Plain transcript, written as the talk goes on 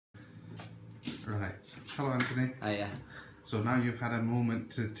Right. Hello, Anthony. Yeah. So now you've had a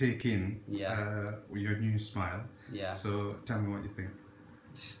moment to take in your new smile. Yeah. So tell me what you think.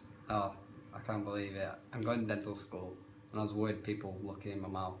 Oh, I can't believe it. I'm going to dental school, and I was worried people looking in my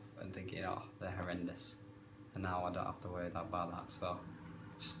mouth and thinking, oh, they're horrendous. And now I don't have to worry about that. So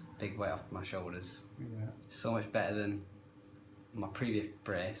just big weight off my shoulders. Yeah. So much better than my previous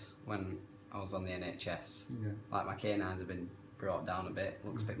brace when I was on the NHS. Yeah. Like my canines have been brought down a bit.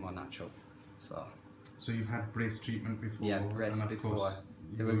 Looks a bit more natural. So you've had brace treatment before? Yeah, brace before.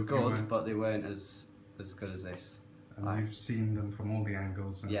 They were good, but they weren't as good as this. And you've seen them from all the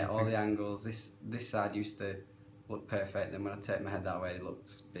angles. And yeah, all the angles. This side used to look perfect. Then when I turned my head that way, it looked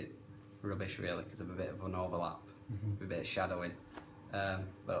a bit rubbish, really, because of a bit of an overlap, a bit of shadowing.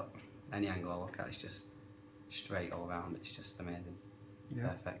 But any angle I look at, it's just straight all around. It's just amazing. Yeah.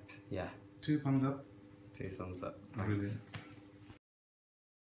 Perfect. Yeah. 2 thumbs up. 2 thumbs up. Brilliant. Thanks.